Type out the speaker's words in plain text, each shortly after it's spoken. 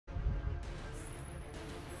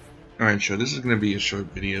Alright, so this is going to be a short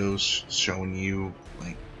video showing you,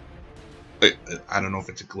 like, I don't know if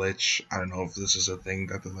it's a glitch, I don't know if this is a thing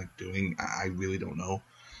that they're, like, doing, I really don't know,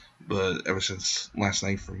 but ever since last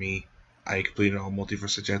night for me, I completed all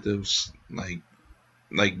Multiverse objectives, like,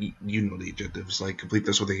 you know the objectives, like, complete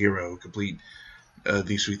this with a hero, complete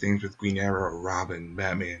these three things with Green Arrow, Robin,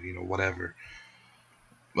 Batman, you know, whatever.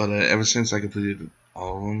 But ever since I completed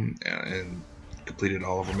all of them, and completed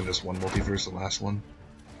all of them in this one Multiverse, the last one,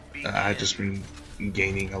 I've just been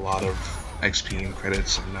gaining a lot of XP and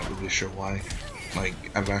credits. I'm not really sure why. Like,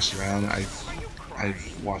 I've asked around,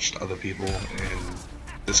 I've watched other people, and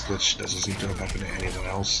this glitch doesn't seem to have happened to anyone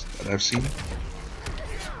else that I've seen.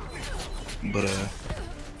 But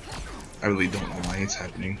I really don't know why it's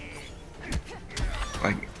happening.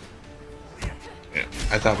 Like, yeah,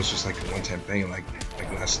 I thought it was just like a one-time thing, like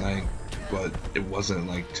last night, but it wasn't.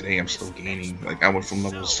 Like, today I'm still gaining. Like, I went from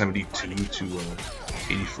level 72 to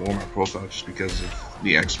 84 on my profile just because of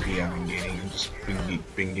the XP I've been gaining. I've just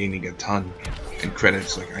been gaining a ton in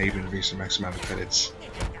credits. Like, I even reached the max amount of credits.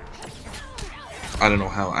 I don't know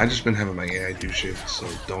how. I just been having my AI do shit, so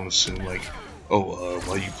don't assume like, oh,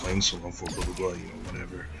 why are you playing so long for blah blah blah, you know,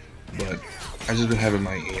 whatever. But I just been having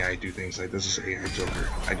my AI do things like, this is AI Joker.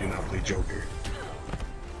 I do not play Joker.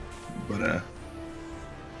 But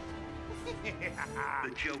the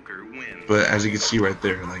Joker wins. But as you can see right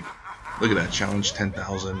there, like, look at that, challenge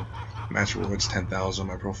 10,000, match rewards 10,000,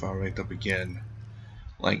 my profile ranked up again.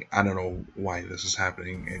 Like, I don't know why this is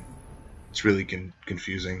happening. It's really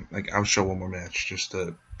confusing. Like, I'll show one more match just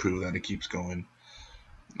to prove that it keeps going.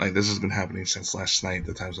 Like, this has been happening since last night,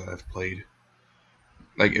 the times that I've played.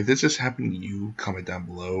 Like, if this has happened to you, comment down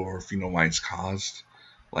below, or if you know why it's caused.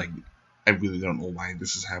 Like, I really don't know why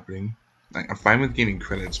this is happening. Like, I'm fine with gaining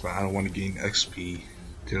credits, but I don't want to gain XP,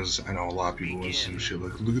 because I know a lot of people will assume shit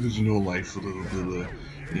like, look at this, you know, life, blah, blah, blah, blah.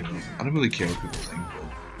 You know, I don't really care what people think,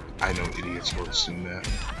 but I know idiots will assume that.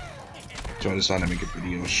 So I decided to make a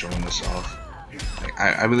video showing this off. Like,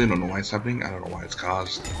 I really don't know why it's happening, I don't know why it's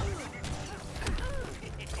caused.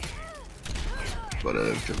 But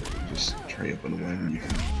if you just hurry up and win, you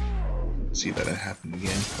can see that it happened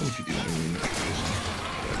again. How would you do it?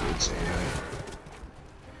 Whatever, it's AI.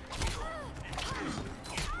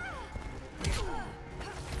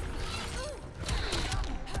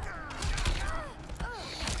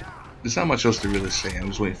 There's not much else to really say. I'm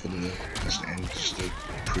just waiting for the match to end just to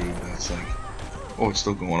prove that it's like, oh, it's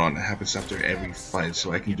still going on. It happens after every fight,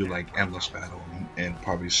 so I can do like endless battle and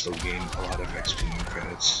probably still gain a lot of XP and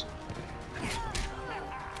credits.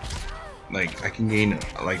 Like, I can gain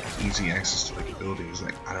like easy access to like abilities.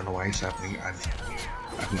 Like, I don't know why it's happening.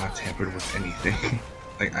 I've not tampered with anything.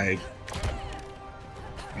 Like, I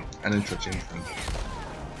didn't touch anything.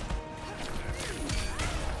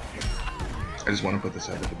 I just want to put this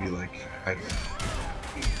out there to be like, I've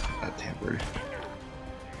not tampered.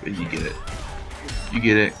 But you get it. You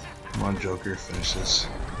get it. Come on, Joker, finish this.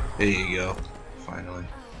 There you go. Finally.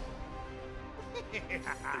 The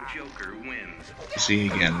Joker wins. See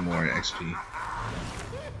again, more XP.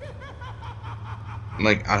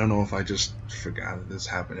 Like, I don't know if I just forgot that this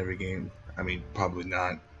happened every game. I mean, probably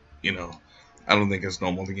not. You know, I don't think it's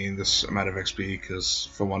normal to gain this amount of XP, because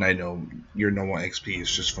from what I know, your normal XP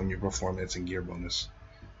is just from your performance and gear bonus.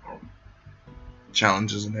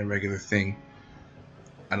 Challenge isn't a regular thing.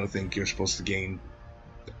 I don't think you're supposed to gain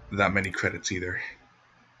that many credits either.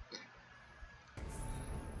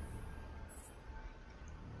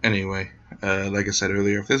 Anyway, like I said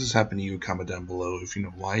earlier, if this has happened to you, comment down below. If you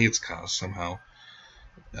know why it's caused somehow,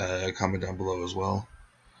 comment down below as well.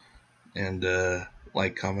 And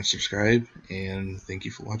like, comment, subscribe, and thank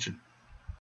you for watching.